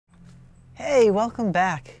Hey, welcome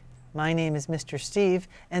back. My name is Mr. Steve,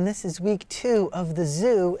 and this is week 2 of the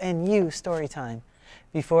Zoo and You Storytime.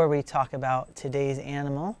 Before we talk about today's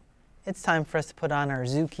animal, it's time for us to put on our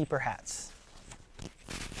zookeeper hats.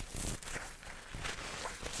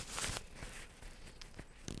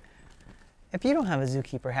 If you don't have a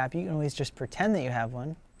zookeeper hat, you can always just pretend that you have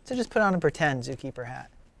one. So just put on a pretend zookeeper hat.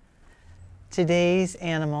 Today's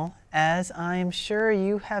animal, as I'm sure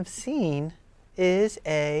you have seen, is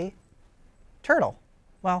a turtle.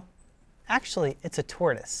 Well, actually, it's a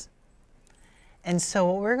tortoise. And so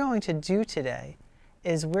what we're going to do today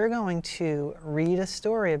is we're going to read a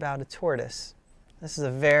story about a tortoise. This is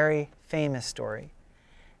a very famous story.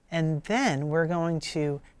 And then we're going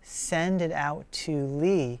to send it out to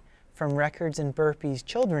Lee from Records and Burpee's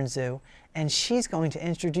Children's Zoo, and she's going to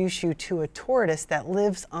introduce you to a tortoise that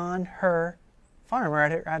lives on her farm or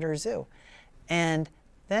at her zoo. And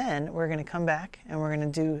then we're going to come back and we're going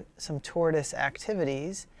to do some tortoise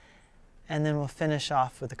activities, and then we'll finish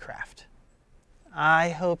off with a craft.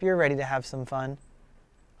 I hope you're ready to have some fun.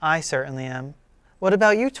 I certainly am. What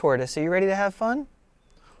about you, tortoise? Are you ready to have fun?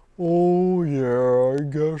 Oh yeah, I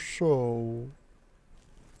guess so.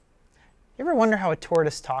 You ever wonder how a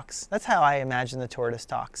tortoise talks? That's how I imagine the tortoise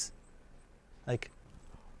talks. Like,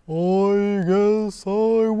 I guess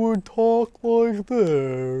I would talk like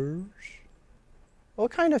this. what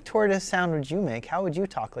kind of tortoise sound would you make? How would you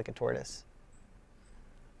talk like a tortoise?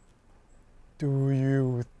 Do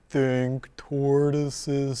you think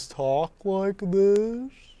tortoises talk like this?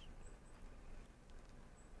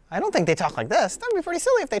 I don't think they talk like this. That would be pretty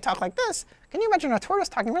silly if they talk like this. Can you imagine a tortoise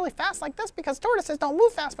talking really fast like this? Because tortoises don't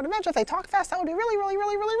move fast, but imagine if they talk fast, that would be really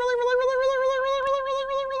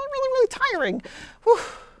tiring. Whew.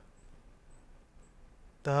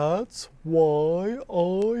 That's why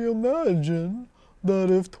I imagine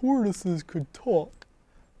that if tortoises could talk,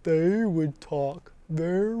 they would talk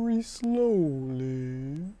very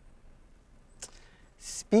slowly.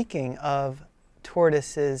 Speaking of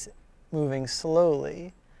tortoises moving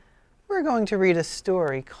slowly, we're going to read a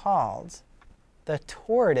story called The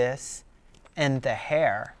Tortoise and the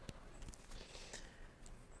Hare,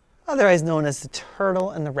 otherwise known as The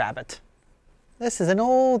Turtle and the Rabbit. This is an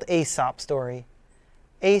old Aesop story.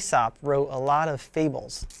 Aesop wrote a lot of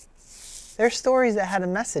fables. They're stories that had a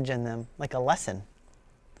message in them, like a lesson.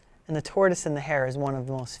 And The Tortoise and the Hare is one of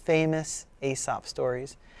the most famous Aesop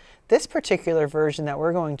stories. This particular version that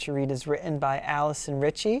we're going to read is written by Allison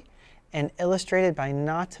Ritchie and illustrated by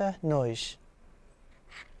Nata Noj.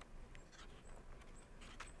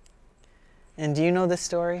 And do you know this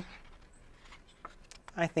story?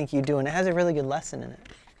 I think you do, and it has a really good lesson in it.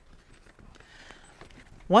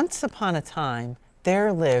 Once upon a time,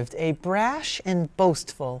 there lived a brash and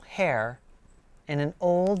boastful hare and an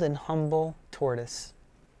old and humble tortoise.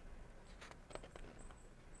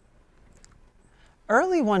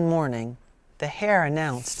 Early one morning, the hare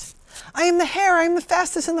announced, "I am the hare, I am the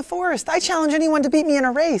fastest in the forest. I challenge anyone to beat me in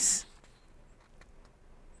a race."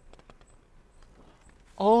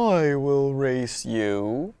 I will race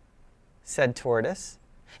you, said Tortoise.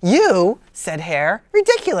 "You?" said Hare.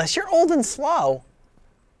 "Ridiculous, you're old and slow."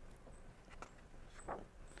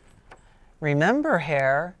 "Remember,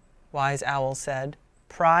 Hare," Wise Owl said,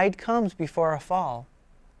 "pride comes before a fall."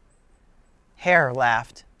 Hare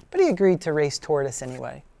laughed, but he agreed to race Tortoise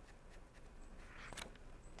anyway.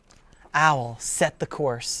 Owl set the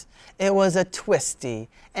course. It was a twisty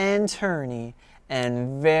and turny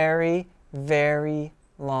and very, very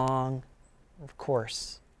long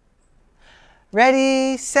course.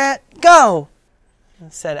 "Ready, set, go,"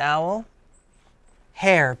 said Owl.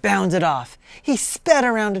 Hare bounded off. He sped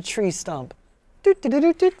around a tree stump.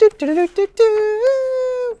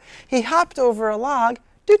 He hopped over a log.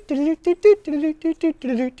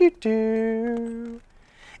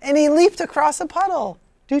 And he leaped across a puddle.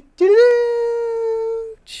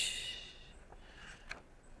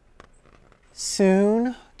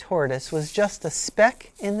 Soon, Tortoise was just a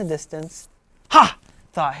speck in the distance. "Ha!"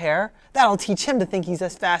 thought Hare. "That'll teach him to think he's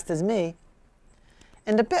as fast as me."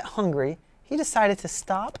 And a bit hungry, he decided to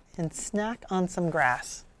stop and snack on some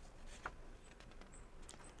grass.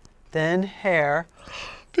 Then Hare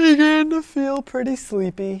began to feel pretty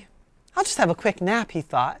sleepy. "I'll just have a quick nap," he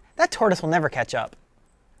thought. "That tortoise will never catch up."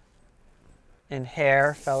 And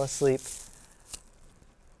Hare fell asleep.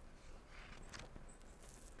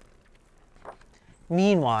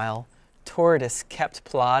 Meanwhile, Tortoise kept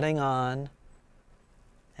plodding on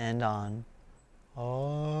and on.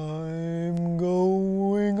 I'm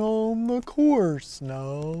going on the course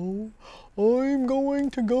now. I'm going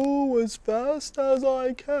to go as fast as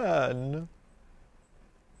I can.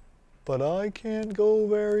 but I can't go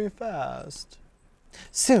very fast.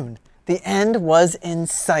 Soon, the end was in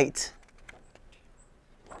sight.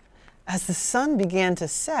 As the sun began to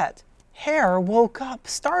set, Hare woke up,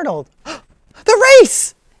 startled. "The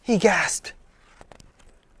race!" he gasped.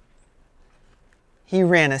 He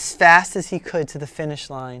ran as fast as he could to the finish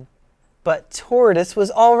line, but Tortoise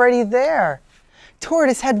was already there.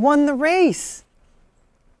 Tortoise had won the race.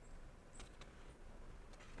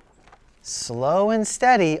 "Slow and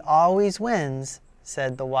steady always wins,"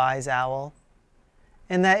 said the wise owl.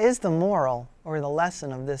 And that is the moral, or the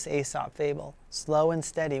lesson of this Aesop fable. Slow and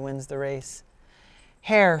steady wins the race.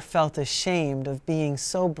 Hare felt ashamed of being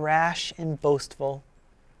so brash and boastful,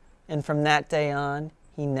 and from that day on,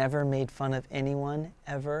 he never made fun of anyone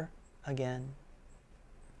ever again.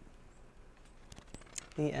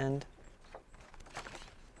 The end.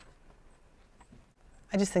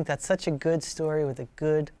 I just think that's such a good story with a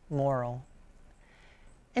good moral.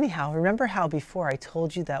 Anyhow, remember how before I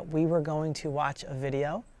told you that we were going to watch a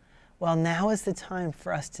video? Well, now is the time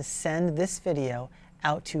for us to send this video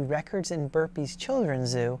out to Records and Burpee's Children's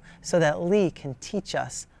Zoo so that Lee can teach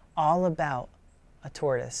us all about a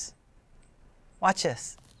tortoise. Watch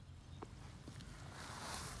this.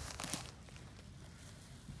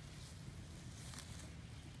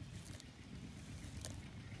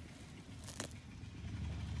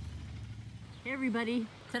 Hey everybody,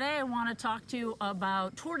 today I want to talk to you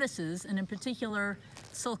about tortoises, and in particular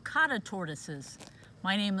Sulcata tortoises.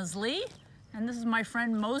 My name is Lee, and this is my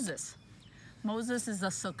friend Moses. Moses is a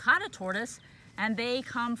Sulcata tortoise, and they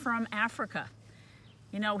come from Africa.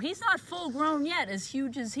 You know, he's not full grown yet, as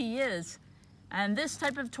huge as he is, and this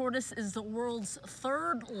type of tortoise is the world's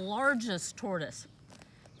third largest tortoise.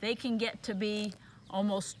 They can get to be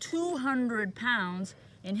almost 200 pounds,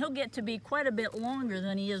 and he'll get to be quite a bit longer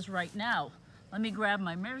than he is right now. Let me grab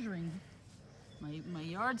my my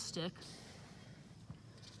yardstick.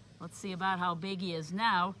 Let's see about how big he is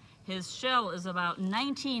now. His shell is about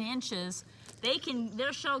 19 inches.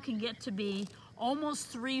 Their shell can get to be almost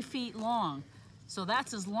 3 feet long. So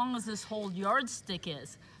that's as long as this whole yardstick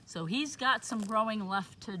is. So he's got some growing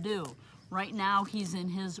left to do. Right now he's in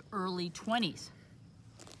his early 20s.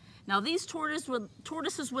 Now these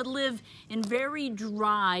tortoises would live in very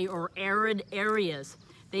dry or arid areas.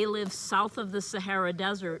 They live south of the Sahara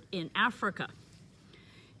Desert in Africa.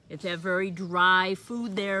 They have very dry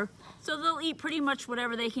food there, so they'll eat pretty much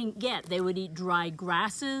whatever they can get. They would eat dry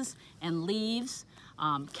grasses and leaves,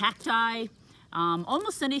 cacti,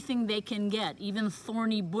 almost anything they can get, even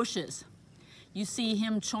thorny bushes. You see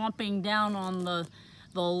him chomping down on the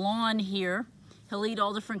lawn here. He'll eat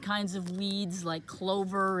all different kinds of weeds like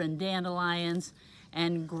clover and dandelions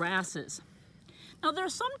and grasses. Now, there are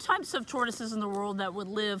some types of tortoises in the world that would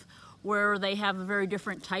live where they have a very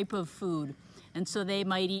different type of food, and so they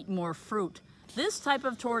might eat more fruit. This type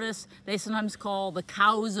of tortoise, they sometimes call the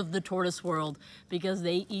cows of the tortoise world because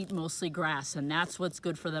they eat mostly grass, and that's what's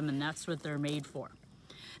good for them, and that's what they're made for.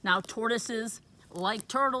 Now, tortoises, like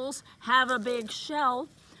turtles, have a big shell,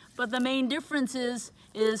 but the main difference is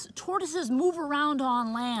tortoises move around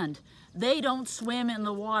on land. They don't swim in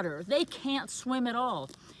the water. They can't swim at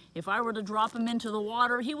all. If I were to drop him into the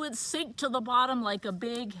water, he would sink to the bottom like a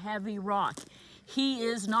big, heavy rock. He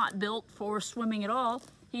is not built for swimming at all.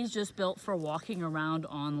 He's just built for walking around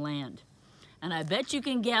on land. And I bet you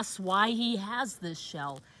can guess why he has this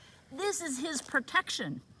shell. This is his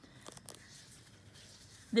protection.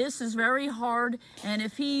 This is very hard, and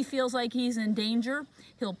if he feels like he's in danger,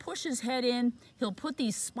 he'll push his head in, he'll put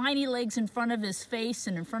these spiny legs in front of his face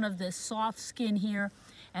and in front of this soft skin here,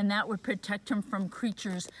 and that would protect him from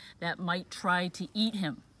creatures that might try to eat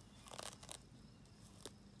him.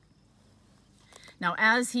 Now,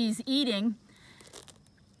 as he's eating,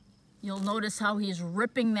 you'll notice how he's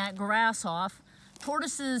ripping that grass off.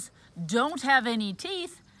 Tortoises don't have any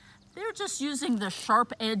teeth. They're just using the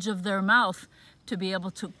sharp edge of their mouth to be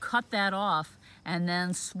able to cut that off and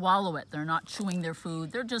then swallow it. They're not chewing their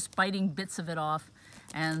food. They're just biting bits of it off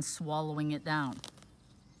and swallowing it down.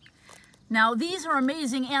 Now, these are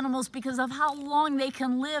amazing animals because of how long they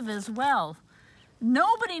can live as well.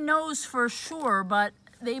 Nobody knows for sure, but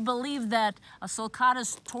they believe that a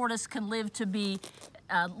Sulcata tortoise can live to be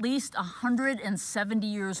at least 170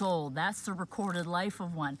 years old. That's the recorded life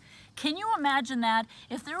of one. Can you imagine that?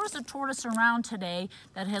 If there was a tortoise around today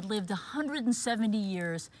that had lived 170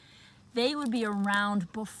 years, they would be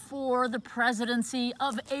around before the presidency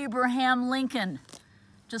of Abraham Lincoln.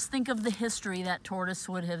 Just think of the history that tortoise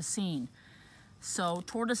would have seen. So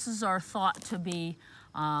tortoises are thought to be,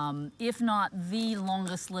 if not the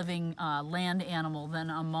longest living land animal, then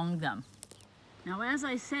among them. Now, as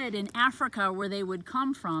I said, in Africa, where they would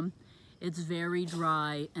come from, It's very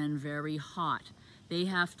dry and very hot. They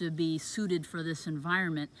have to be suited for this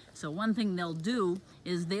environment. So one thing they'll do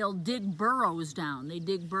is they'll dig burrows down. They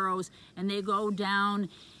dig burrows and they go down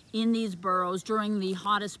in these burrows during the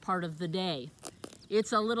hottest part of the day.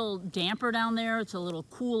 It's a little damper down there. It's a little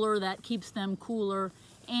cooler. That keeps them cooler.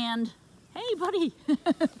 And, hey buddy,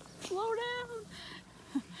 slow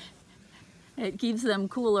down. It keeps them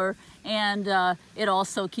cooler, and it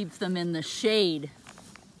also keeps them in the shade.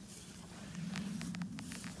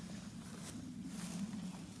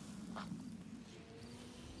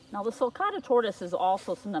 Now the Sulcata tortoise is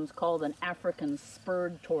also sometimes called an African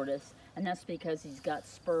spurred tortoise, and that's because he's got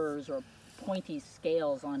spurs or pointy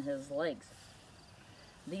scales on his legs.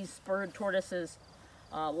 These spurred tortoises,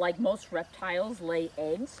 like most reptiles, lay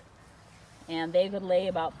eggs, and they could lay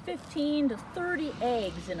about 15 to 30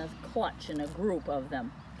 eggs in a clutch, in a group of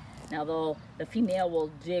them. Now the female will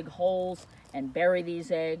dig holes and bury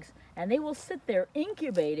these eggs, and they will sit there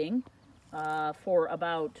incubating for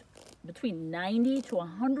about between 90 to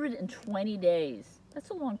 120 days. That's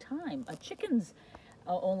a long time. A chicken's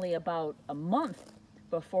only about a month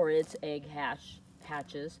before its egg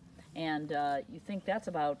hatches, and you think that's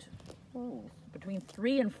about between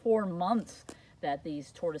 3 and 4 months that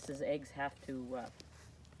these tortoises' eggs have to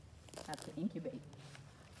incubate.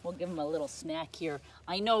 We'll give them a little snack here.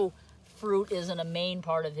 I know fruit isn't a main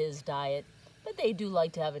part of his diet, but they do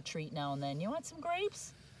like to have a treat now and then. You want some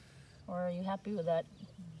grapes? Or are you happy with that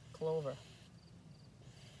clover?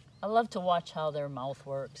 I love to watch how their mouth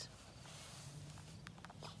works.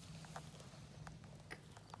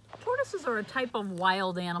 Tortoises are a type of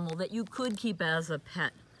wild animal that you could keep as a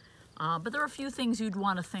pet, but there are a few things you'd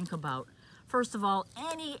want to think about. First of all,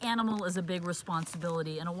 any animal is a big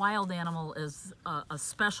responsibility, and a wild animal is a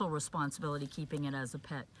special responsibility, keeping it as a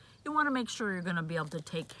pet. You want to make sure you're going to be able to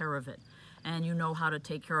take care of it, and you know how to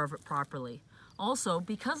take care of it properly. Also,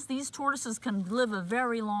 because these tortoises can live a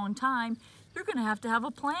very long time, you're going to have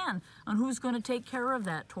a plan on who's going to take care of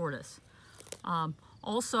that tortoise.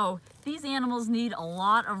 Also, these animals need a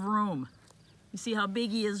lot of room. You see how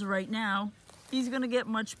big he is right now? He's going to get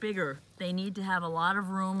much bigger. They need to have a lot of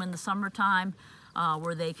room in the summertime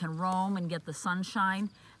where they can roam and get the sunshine.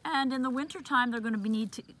 And in the wintertime, they're going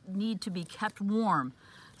to need to be kept warm.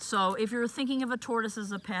 So if you're thinking of a tortoise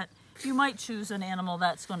as a pet, you might choose an animal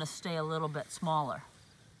that's going to stay a little bit smaller.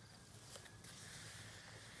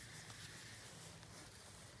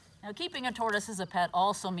 Now, keeping a tortoise as a pet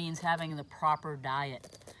also means having the proper diet.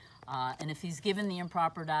 And if he's given the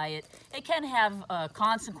improper diet, it can have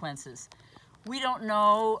consequences. We don't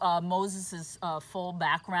know Moses' full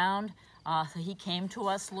background. He came to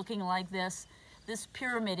us looking like this. This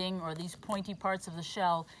pyramiding, or these pointy parts of the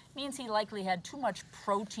shell, means he likely had too much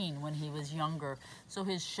protein when he was younger, so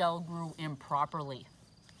his shell grew improperly.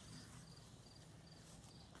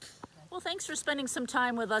 Well, thanks for spending some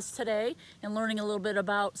time with us today and learning a little bit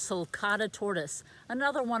about Sulcata tortoise,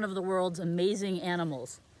 another one of the world's amazing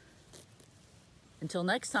animals. Until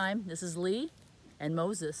next time, this is Lee and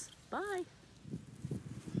Moses. Bye.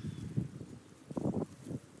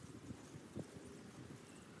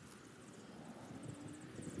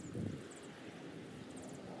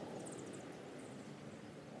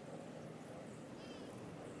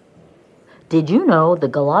 Did you know the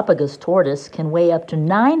Galapagos tortoise can weigh up to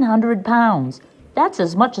 900 pounds? That's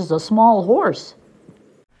as much as a small horse.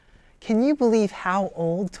 Can you believe how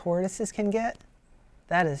old tortoises can get?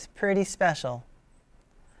 That is pretty special.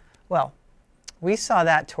 Well, we saw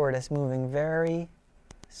that tortoise moving very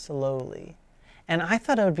slowly. And I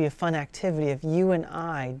thought it would be a fun activity if you and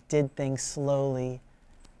I did things slowly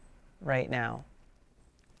right now.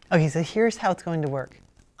 Okay, so here's how it's going to work.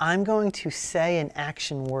 I'm going to say an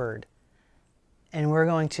action word. And we're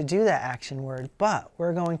going to do that action word, but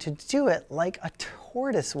we're going to do it like a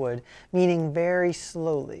tortoise would, meaning very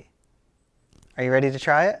slowly. Are you ready to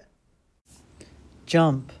try it?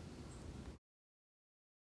 Jump.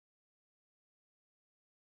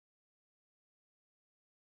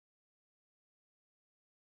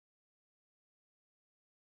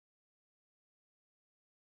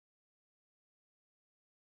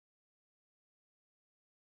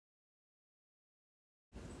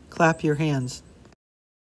 Clap your hands.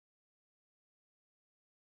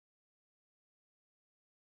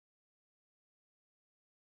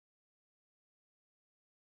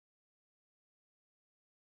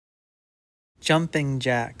 Jumping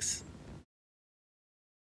jacks.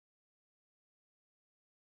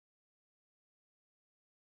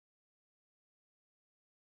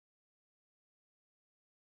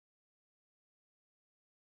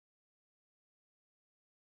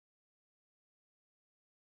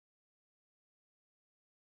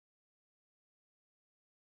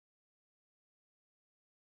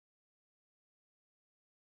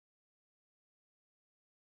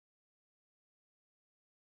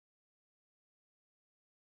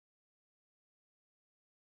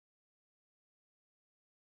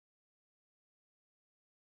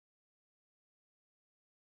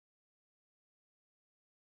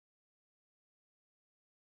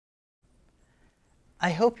 I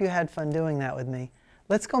hope you had fun doing that with me.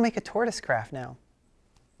 Let's go make a tortoise craft now.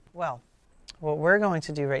 Well, what we're going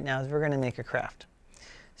to do right now is we're going to make a craft.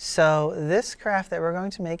 So this craft that we're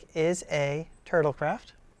going to make is a turtle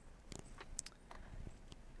craft.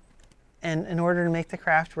 And in order to make the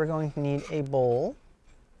craft, we're going to need a bowl.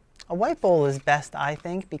 A white bowl is best, I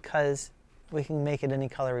think, because we can make it any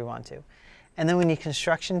color we want to. And then we need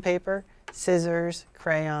construction paper, scissors,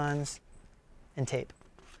 crayons, and tape.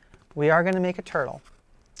 We are going to make a turtle.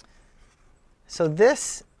 So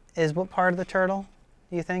this is what part of the turtle,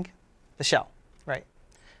 do you think? The shell, right.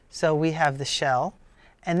 So we have the shell,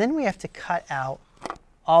 and then we have to cut out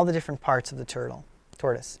all the different parts of the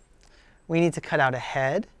tortoise. We need to cut out a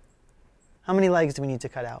head. How many legs do we need to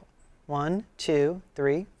cut out? 1, 2,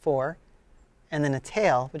 3, 4, and then a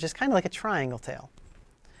tail, which is kind of like a triangle tail.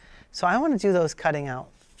 So I want to do those cutting out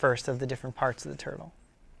first of the different parts of the turtle.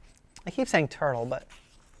 I keep saying turtle, but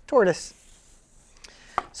tortoise.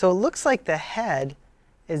 So it looks like the head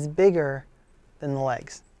is bigger than the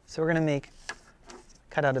legs. So we're going to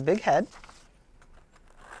cut out a big head.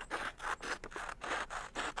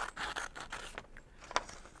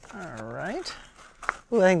 All right.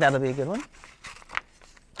 Ooh, I think that'll be a good one.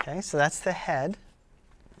 Okay, so that's the head.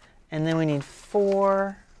 And then we need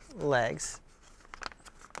 4 legs.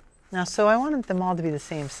 Now, so I wanted them all to be the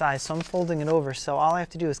same size, so I'm folding it over. So all I have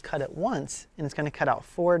to do is cut it once, and it's going to cut out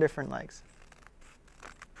 4 different legs.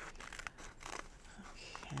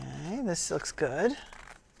 Okay, this looks good.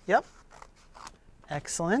 Yep.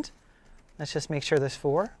 Excellent. Let's just make sure there's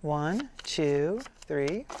 4. 1, 2,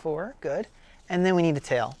 3, 4. Good. And then we need a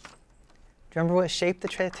tail. Do you remember what shape the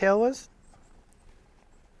tail was?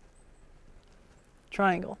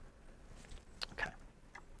 Triangle. Okay.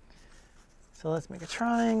 So let's make a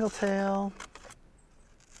triangle tail.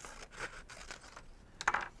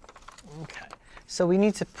 Okay. So we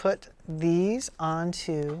need to put these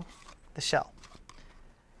onto the shell.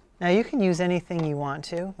 Now you can use anything you want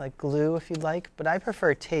to, like glue if you'd like, but I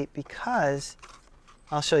prefer tape because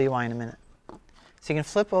I'll show you why in a minute. So you can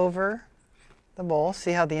flip over the bowl,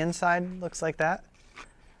 see how the inside looks like that?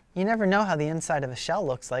 You never know how the inside of a shell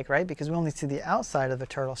looks like, right? Because we only see the outside of a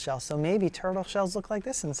turtle shell. So maybe turtle shells look like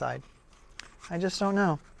this inside. I just don't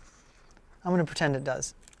know. I'm going to pretend it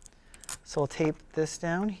does. So we'll tape this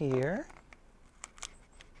down here.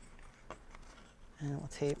 And we'll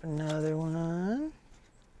tape another one.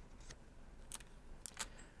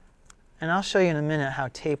 And I'll show you in a minute how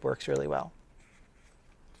tape works really well.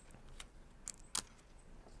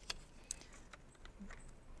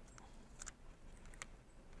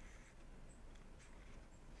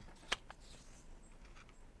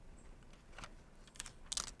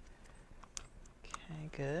 Okay,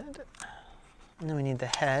 good. And then we need the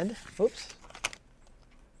head. Oops.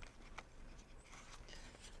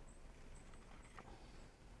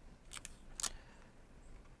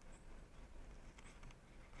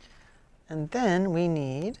 And then we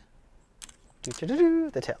need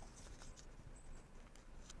the tail.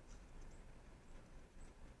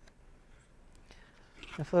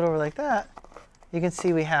 And flip it over like that, you can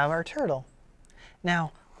see we have our turtle.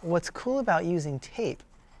 Now, what's cool about using tape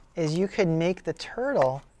is you could make the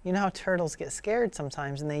turtle, you know how turtles get scared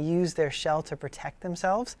sometimes and they use their shell to protect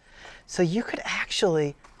themselves? So you could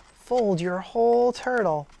actually fold your whole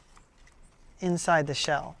turtle inside the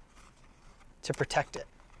shell to protect it.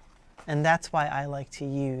 And that's why I like to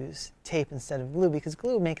use tape instead of glue, because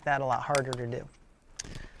glue would make that a lot harder to do.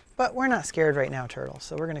 But we're not scared right now, turtles.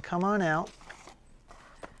 So we're going to come on out,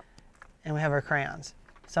 and we have our crayons.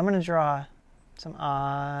 So I'm going to draw some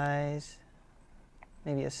eyes,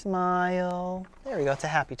 maybe a smile. There we go, it's a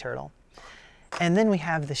happy turtle. And then we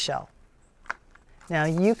have the shell. Now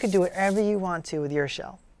you could do whatever you want to with your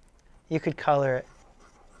shell. You could color it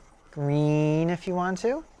green if you want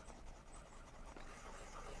to.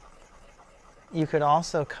 You could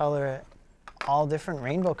also color it all different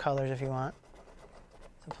rainbow colors if you want.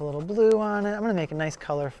 So put a little blue on it. I'm going to make a nice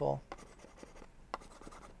colorful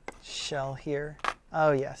shell here.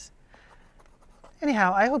 Oh yes.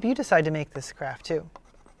 Anyhow, I hope you decide to make this craft too.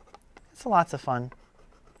 It's lots of fun.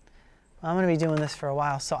 I'm going to be doing this for a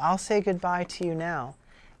while, so I'll say goodbye to you now.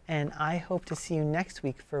 And I hope to see you next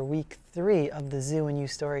week for week 3 of the Zoo and You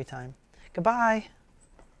Story Time. Goodbye.